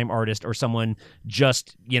first-time artist or someone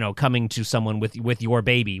just, coming to someone with your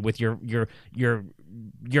baby, with your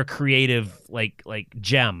creative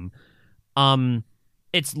gem.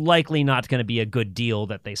 It's likely not going to be a good deal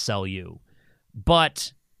that they sell you,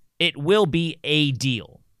 but it will be a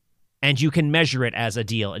deal, and you can measure it as a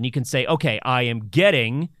deal, and you can say, okay, I am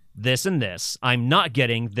getting this and this. I'm not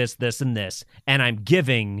getting this, this, and this, and I'm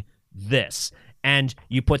giving this. And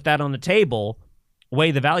you put that on the table,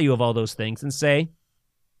 weigh the value of all those things, and say,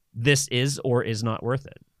 this is or is not worth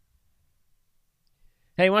it.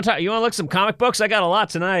 Hey, you want to look some comic books? I got a lot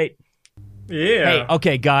tonight. Yeah. Hey,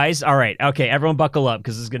 okay, guys. All right. Okay, everyone buckle up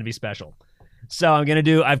because this is going to be special. So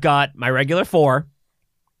I've got my regular 4,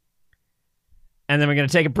 and then we're going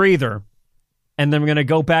to take a breather, and then we're going to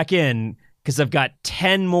go back in because I've got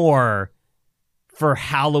 10 more for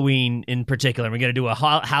Halloween in particular. We're going to do a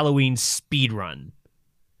Halloween speed run.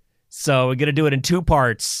 So we're going to do it in 2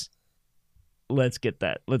 parts. Let's get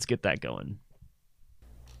that going.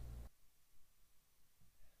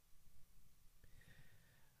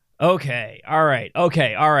 Okay. All right.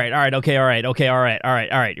 Okay. All right. All right. Okay. All right. Okay. All right. All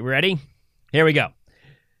right. All right. You ready? Here we go.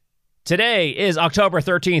 Today is October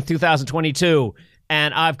 13th, 2022,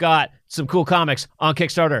 and I've got some cool comics on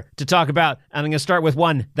Kickstarter to talk about. And I'm going to start with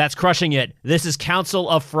one that's crushing it. This is Council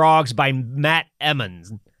of Frogs by Matt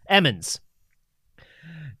Emmons.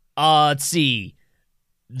 Let's see.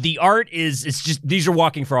 The art it's just, these are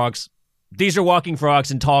walking frogs. These are walking frogs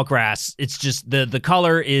in tall grass. It's just the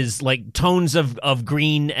color is tones of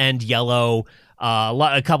green and yellow,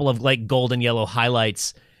 a couple of gold and yellow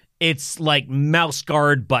highlights. It's like mouse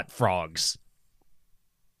guard but frogs.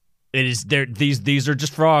 It is these are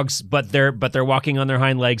just frogs, but they're walking on their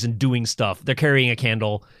hind legs and doing stuff. They're carrying a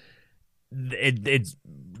candle. It's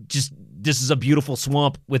just, this is a beautiful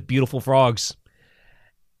swamp with beautiful frogs.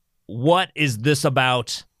 What is this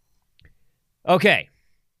about? Okay.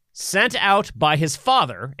 Sent out by his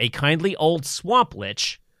father, a kindly old swamp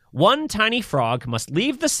lich, one tiny frog must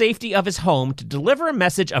leave the safety of his home to deliver a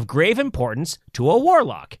message of grave importance to a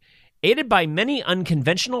warlock. Aided by many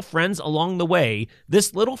unconventional friends along the way,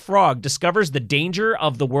 this little frog discovers the danger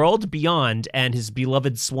of the world beyond and his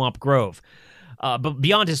beloved swamp grove. But the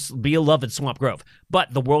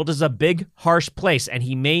world is a big, harsh place, and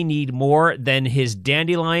he may need more than his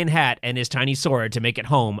dandelion hat and his tiny sword to make it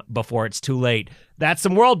home before it's too late. That's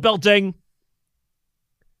some world building.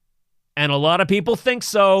 And a lot of people think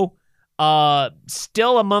so.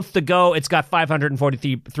 Still a month to go. It's got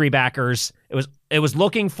 543 backers. It was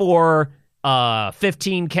looking for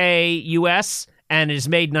 $15K US, and it has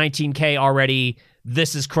made $19K already.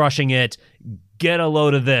 This is crushing it. Get a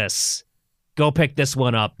load of this. Go pick this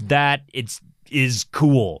one up. That is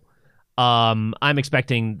cool. I'm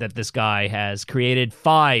expecting that this guy has created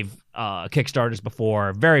 5 Kickstarters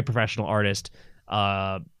before. Very professional artist.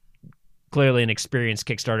 Clearly an experienced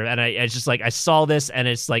Kickstarter. And it's just I saw this and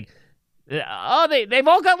it's they've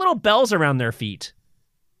all got little bells around their feet.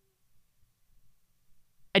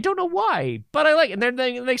 I don't know why, but I like it. And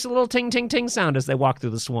it makes a little ting, ting, ting sound as they walk through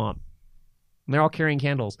the swamp. And they're all carrying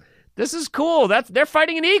candles. This is cool. They're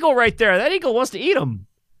fighting an eagle right there. That eagle wants to eat them.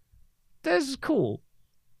 This is cool.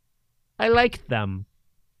 I like them.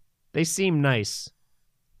 They seem nice.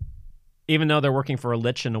 Even though they're working for a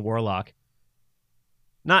lich and a warlock.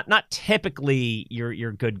 Not typically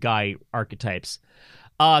your good guy archetypes.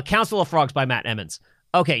 Council of Frogs by Matt Emmons.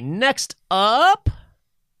 Okay, next up,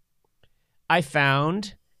 I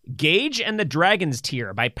found Gage and the Dragon's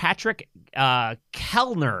Tear by Patrick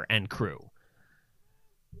Kellner and crew.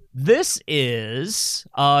 This is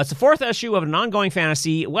it's the fourth issue of an ongoing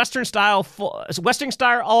fantasy Western style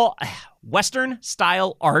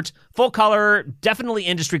art, full color, definitely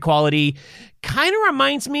industry quality. Kind of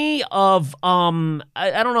reminds me of I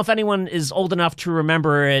don't know if anyone is old enough to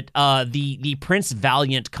remember it, the Prince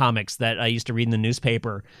Valiant comics that I used to read in the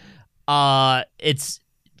newspaper. It's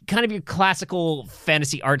kind of your classical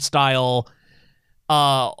fantasy art style.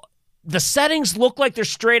 The settings look like they're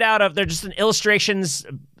straight out of, they're just an illustrations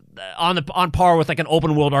on par with like an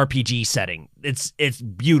open world RPG setting. It's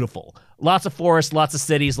beautiful. Lots of forests, lots of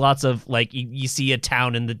cities, lots of like you see a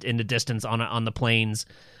town in the distance on the plains.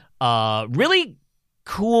 Really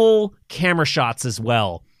cool camera shots as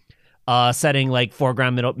well. Setting like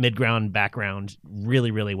foreground, midground, background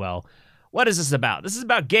really, really well. What is this about? This is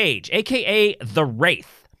about Gage, aka the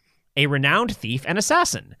Wraith, a renowned thief and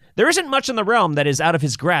assassin. There isn't much in the realm that is out of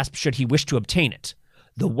his grasp should he wish to obtain it.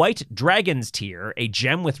 The White Dragon's Tear, a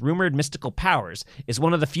gem with rumored mystical powers, is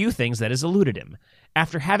one of the few things that has eluded him.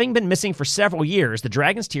 After having been missing for several years, the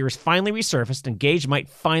Dragon's Tear has finally resurfaced and Gage might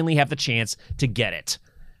finally have the chance to get it.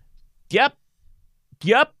 Yep,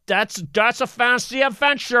 that's a fantasy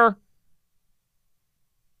adventure.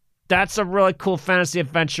 That's a really cool fantasy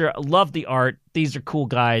adventure. I love the art. These are cool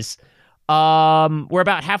guys. We're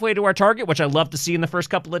about halfway to our target, which I love to see in the first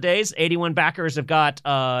couple of days. 81 backers have got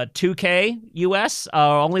 2K US,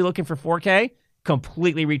 only looking for 4K.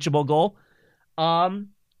 Completely reachable goal.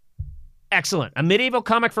 Excellent. A medieval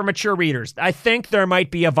comic for mature readers. I think there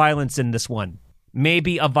might be a violence in this one.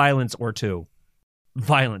 Maybe a violence or two.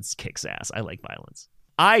 Violence kicks ass. I like violence.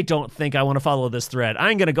 I don't think I want to follow this thread.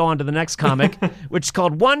 I'm going to go on to the next comic, which is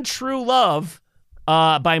called One True Love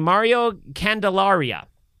by Mario Candelaria.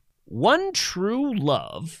 One True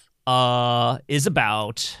Love is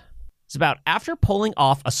about after pulling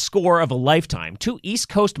off a score of a lifetime, two East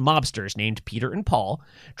Coast mobsters named Peter and Paul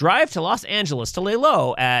drive to Los Angeles to lay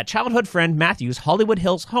low at childhood friend Matthew's Hollywood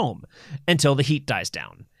Hills home until the heat dies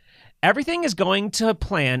down. Everything is going to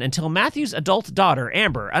plan until Matthew's adult daughter,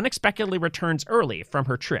 Amber, unexpectedly returns early from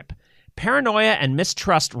her trip. Paranoia and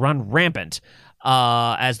mistrust run rampant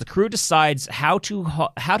as the crew decides how to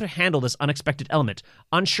handle this unexpected element,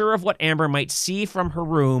 unsure of what Amber might see from her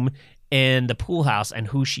room in the pool house and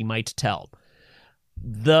who she might tell.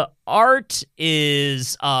 The art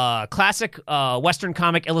is classic Western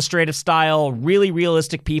comic illustrative style, really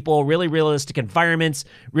realistic people, really realistic environments,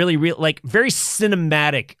 really like very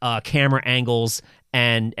cinematic camera angles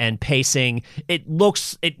and pacing. It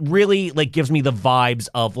really like gives me the vibes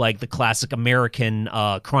of like the classic American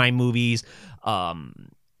crime movies.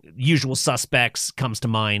 Usual Suspects comes to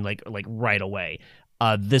mind like right away.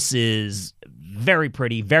 This is very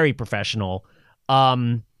pretty, very professional.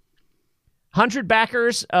 100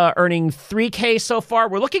 backers, earning 3K so far.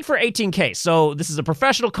 We're looking for 18K. So this is a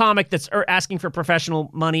professional comic that's asking for professional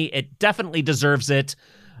money. It definitely deserves it.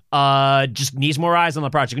 Just needs more eyes on the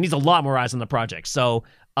project. It needs a lot more eyes on the project. So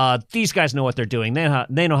these guys know what they're doing.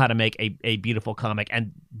 They know how to make a beautiful comic.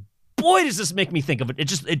 And boy, does this make me think of it.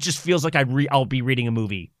 It just feels like I'll be reading a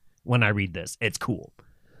movie when I read this. It's cool.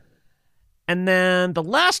 And then the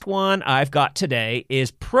last one I've got today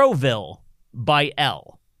is Proville by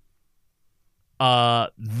L.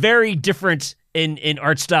 Very different in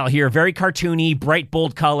art style here. Very cartoony, bright,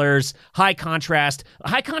 bold colors, high contrast.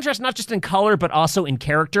 High contrast not just in color, but also in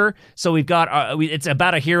character. So we've got, it's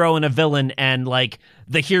about a hero and a villain, and like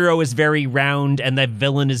the hero is very round and the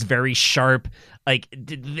villain is very sharp. Like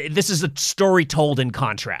this is a story told in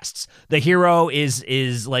contrasts. The hero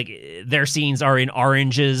is like, their scenes are in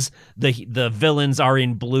oranges. The villains are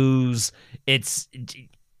in blues. It's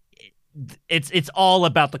all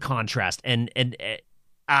about the contrast, and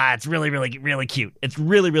it's really, really, really cute. It's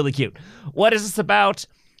really, really cute. What is this about?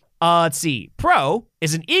 Let's see. Pro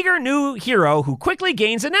is an eager new hero who quickly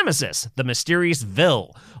gains a nemesis, the mysterious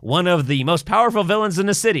Vil, one of the most powerful villains in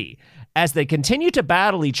the city. As they continue to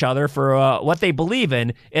battle each other for what they believe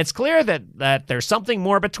in, it's clear that there's something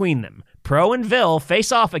more between them. Pro and Vil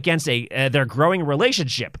face off against their growing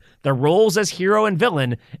relationship, their roles as hero and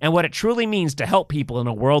villain, and what it truly means to help people in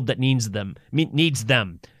a world that needs them.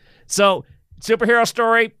 So, superhero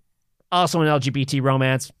story, also an LGBT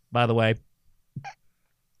romance, by the way.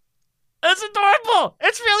 It's adorable.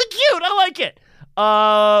 It's really cute. I like it.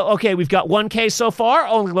 Okay, we've got 1K so far,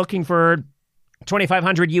 only looking for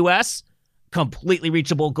 2,500 US. Completely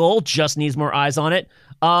reachable goal, just needs more eyes on it.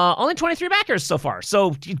 Only 23 backers so far,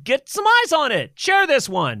 so get some eyes on it. Share this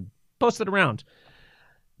one. Post it around.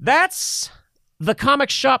 That's the comic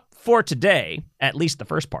shop for today, at least the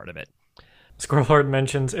first part of it. Squirrelord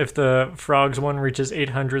mentions if the frogs one reaches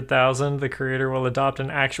 800,000, the creator will adopt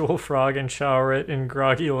an actual frog and shower it in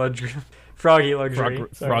froggy luxury.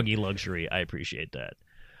 Froggy luxury. I appreciate that.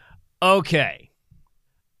 Okay.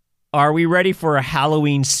 Are we ready for a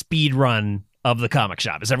Halloween speed run of the comic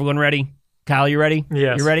shop? Is everyone ready? Kyle, you ready?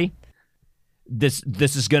 Yes. You ready? This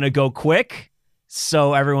is going to go quick,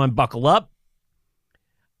 so everyone buckle up.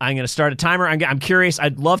 I'm going to start a timer. I'm curious.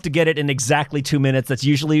 I'd love to get it in exactly 2 minutes.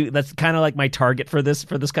 That's kind of like my target for this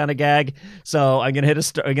kind of gag. So I'm going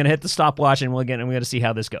to hit the stopwatch, and we're going to see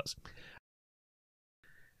how this goes.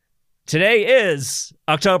 Today is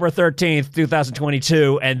October 13th,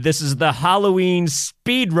 2022, and this is the Halloween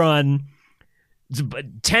speed run.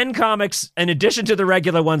 10 comics in addition to the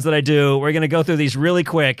regular ones that I do. We're going to go through these really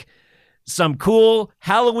quick. Some cool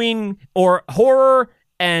Halloween or horror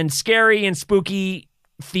and scary and spooky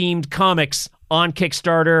themed comics on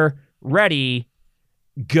Kickstarter. Ready,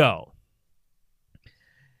 go.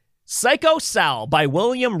 Psycho Sal by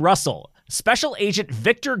William Russell. Special Agent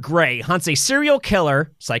Victor Gray hunts a serial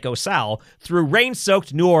killer, Psycho Sal, through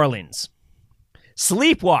rain-soaked New Orleans.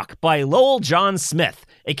 Sleepwalk by Lowell John Smith.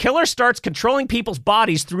 A killer starts controlling people's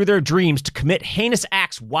bodies through their dreams to commit heinous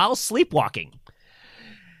acts while sleepwalking.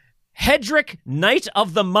 Hedrick, Night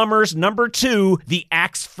of the Mummers, #2, The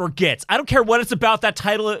Axe Forgets. I don't care what it's about, that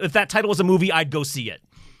title. If that title was a movie, I'd go see it.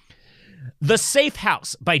 The Safe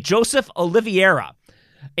House by Joseph Oliveira.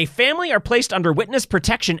 A family are placed under witness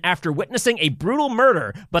protection after witnessing a brutal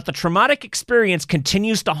murder, but the traumatic experience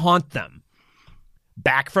continues to haunt them.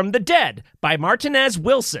 Back from the Dead by Martinez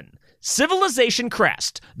Wilson. Civilization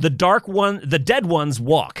Crest. The Dead Ones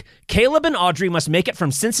Walk. Caleb and Audrey must make it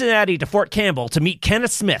from Cincinnati to Fort Campbell to meet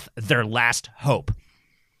Kenneth Smith, their last hope.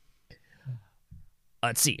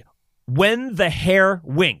 Let's see. When the Hare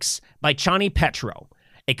Winks by Chani Petro.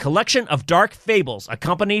 A collection of dark fables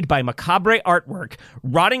accompanied by macabre artwork,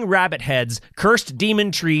 rotting rabbit heads, cursed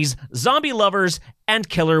demon trees, zombie lovers, and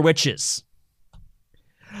killer witches.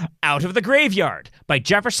 Out of the Graveyard by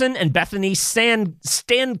Jefferson and Bethany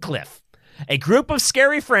Stancliffe. A group of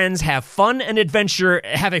scary friends have a fun and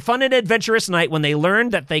adventurous night when they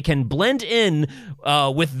learn that they can blend in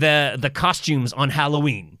with the costumes on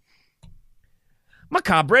Halloween.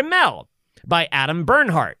 Macabre Mel by Adam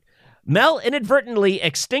Bernhardt. Mel inadvertently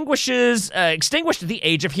extinguished the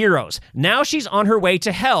Age of Heroes. Now she's on her way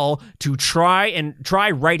to hell to try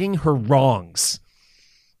righting her wrongs.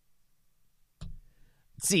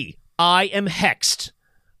 Let's see. I Am Hexed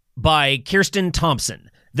by Kirsten Thompson.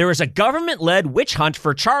 There is a government-led witch hunt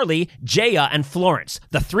for Charlie, Jaya, and Florence.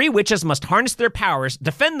 The three witches must harness their powers,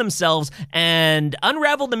 defend themselves, and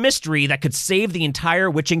unravel the mystery that could save the entire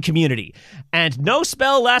witching community. And No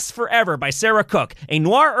Spell Lasts Forever by Sarah Cook, a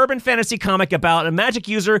noir urban fantasy comic about a magic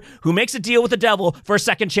user who makes a deal with the devil for a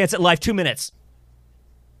second chance at life. 2 minutes.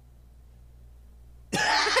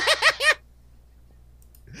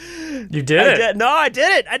 You did it. No, I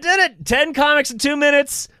did it. 10 comics in 2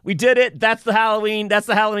 minutes. We did it. That's the Halloween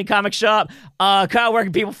comic shop. Kyle, where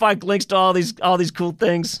can people find links to all these cool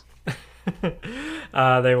things?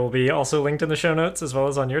 They will be also linked in the show notes as well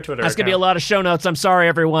as on your Twitter That's account. going to be a lot of show notes. I'm sorry,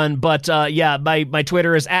 everyone. But yeah, my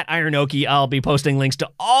Twitter is @IronOki. I'll be posting links to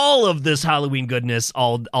all of this Halloween goodness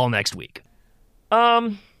all next week.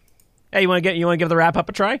 Hey, you want to give the wrap up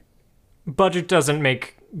a try? Budget doesn't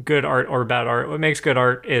make good art or bad art. What makes good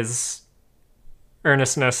art is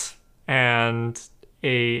earnestness and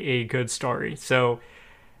a good story. So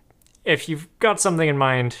if you've got something in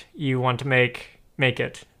mind you want to make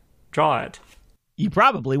it. Draw it. You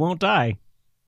probably won't die.